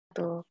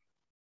Good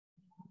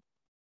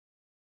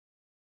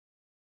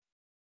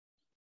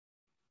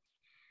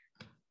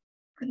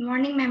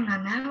morning, Ma'am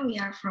Nana. We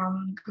are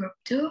from Group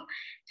 2,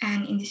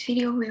 and in this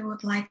video, we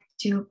would like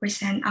to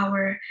present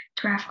our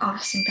draft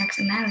of syntax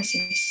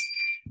analysis.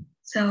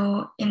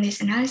 So in this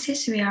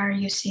analysis, we are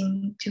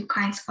using two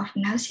kinds of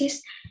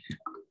analysis.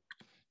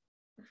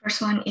 The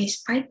first one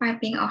is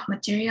pied-piping of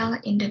material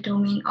in the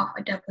domain of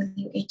a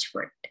WH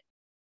word.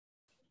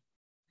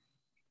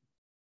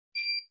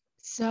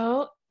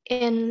 So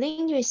in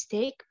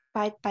linguistics,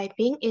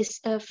 pied-piping is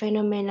a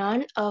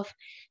phenomenon of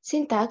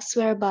syntax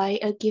whereby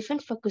a given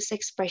focus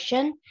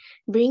expression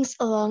brings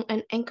along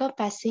an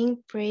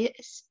encompassing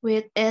phrase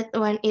with it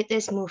when it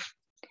is moved.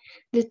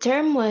 The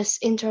term was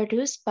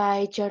introduced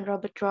by John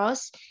Robert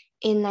Ross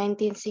in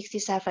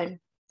 1967.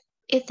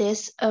 It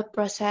is a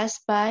process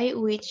by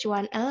which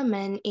one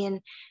element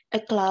in a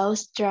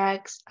clause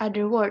drags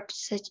other words,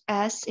 such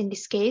as in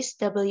this case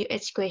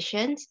WH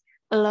questions,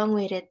 along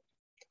with it.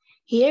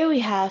 Here we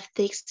have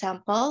the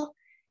example.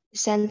 The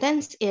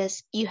sentence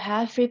is, you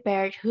have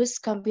repaired whose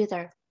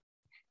computer.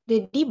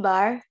 The D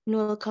bar,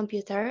 null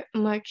computer,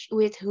 merged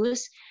with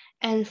whose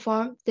and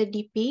formed the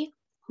DP,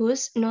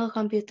 whose null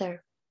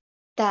computer.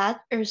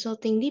 That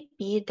resulting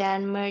DP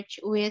then merged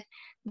with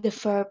the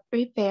verb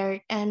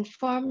repaired and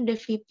formed the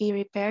VP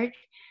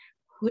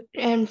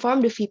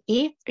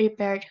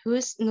repaired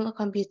whose null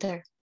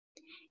computer.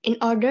 In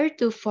order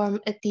to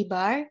form a T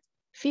bar,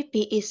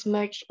 VP is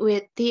merged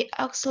with the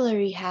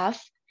auxiliary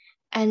have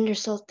and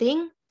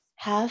resulting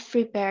have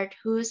repaired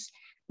whose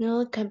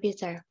null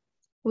computer,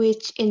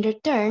 which in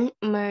return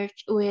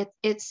merge with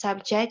its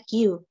subject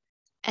you,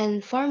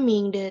 and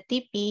forming the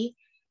TP,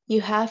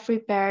 you have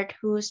repaired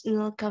whose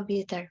null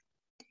computer.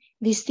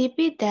 This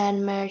TP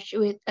then merged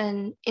with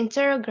an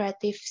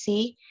interrogative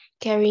C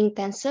carrying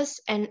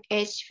tenses and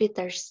H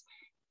features,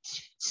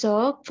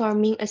 so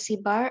forming a C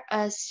bar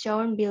as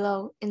shown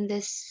below in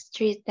this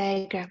tree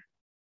diagram.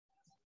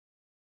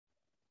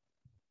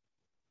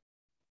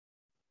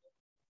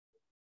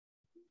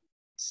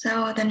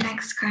 So the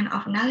next kind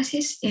of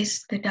analysis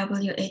is the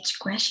WH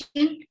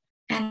question,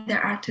 and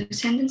there are two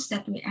sentences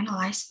that we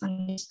analyze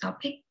on this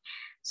topic.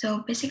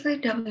 So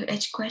basically,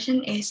 WH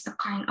question is a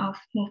kind of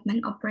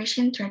movement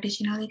operation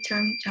traditionally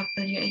termed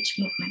WH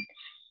movement.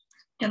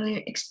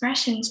 W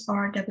expressions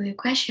or W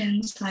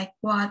questions like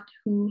what,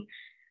 who,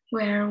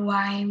 where,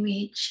 why,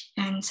 which,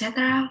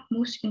 etc.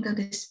 moves into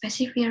the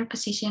specifier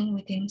position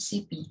within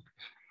CP.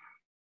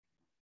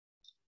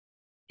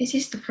 This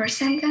is the first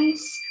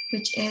sentence,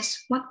 which is,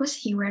 what was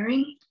he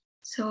wearing?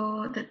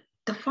 So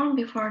the form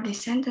before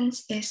this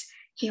sentence is,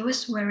 he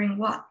was wearing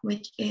what,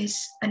 which is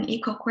an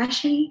equal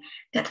question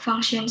that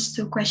functions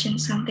to question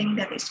something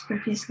that is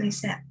previously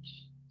said.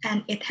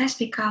 And it has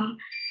become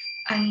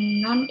a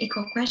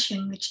non-equal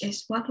question, which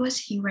is, what was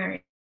he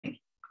wearing?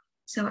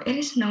 So it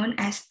is known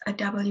as a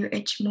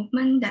WH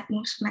movement that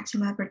moves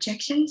maximal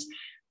projections.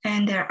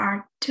 And there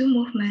are two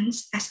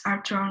movements as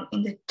are drawn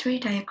in the tree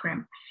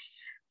diagram.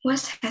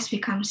 What has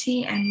become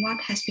C and what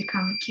has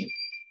become Q.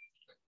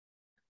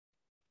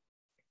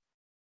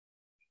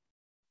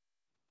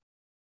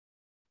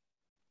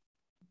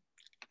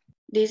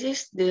 This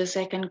is the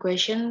second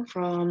question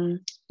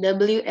from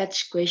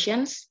WH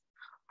questions.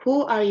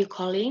 Who are you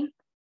calling?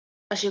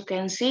 As you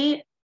can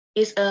see,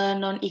 is a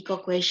non-equal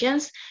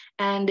questions,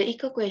 and the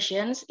equal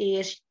questions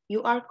is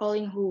you are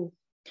calling who.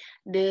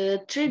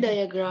 The three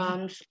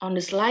diagrams on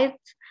the slide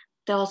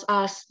tells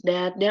us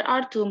that there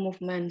are two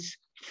movements.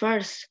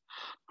 First,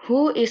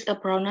 who is a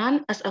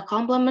pronoun as a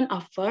complement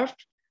of verb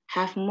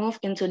have moved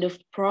into the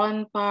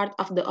front part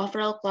of the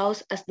overall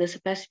clause as the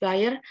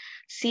specifier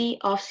C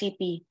of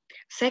CP.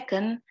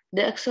 Second,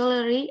 the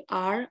auxiliary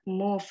are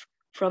moved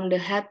from the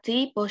head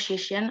T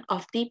position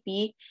of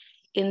TP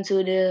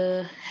into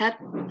the head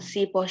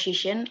C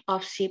position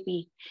of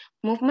CP.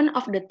 Movement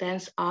of the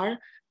tense are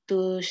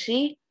to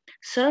C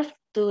serve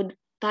to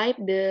type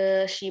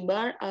the C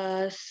bar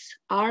as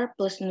R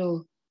plus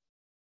null.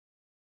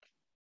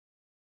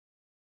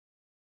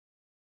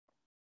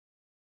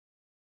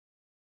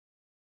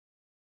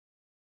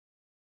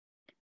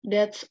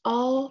 That's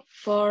all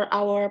for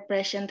our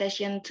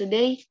presentation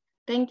today.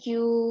 Thank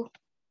you.